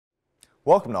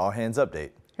Welcome to All Hands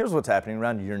Update. Here's what's happening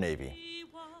around your Navy.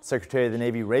 Secretary of the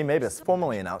Navy Ray Mabus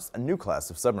formally announced a new class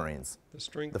of submarines.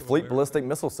 The Fleet Ballistic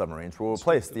Missile Submarines will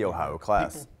replace the Ohio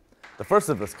class. The first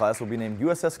of this class will be named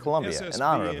USS Columbia in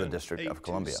honor of the District of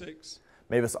Columbia.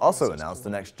 Mabus also announced the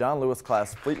next John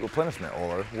Lewis-class Fleet Replenishment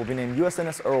Oiler will be named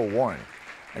USNS Earl Warren,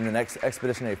 and the next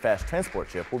Expeditionary Fast Transport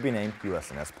ship will be named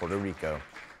USNS Puerto Rico.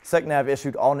 SECNAV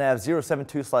issued ALNAV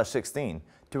 072/16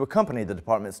 to accompany the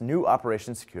Department's new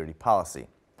Operations Security Policy.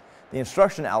 The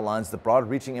instruction outlines the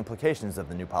broad-reaching implications of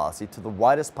the new policy to the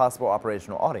widest possible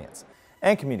operational audience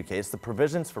and communicates the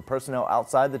provisions for personnel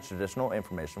outside the traditional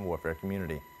information warfare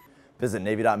community. Visit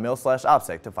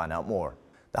Navy.mil/OPSEC to find out more.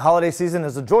 The holiday season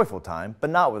is a joyful time, but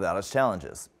not without its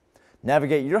challenges.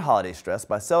 Navigate your holiday stress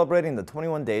by celebrating the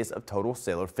 21 days of Total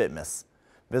Sailor Fitmas.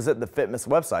 Visit the Fitmas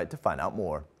website to find out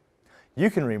more. You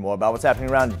can read more about what's happening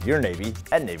around your Navy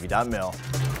at Navy.mil.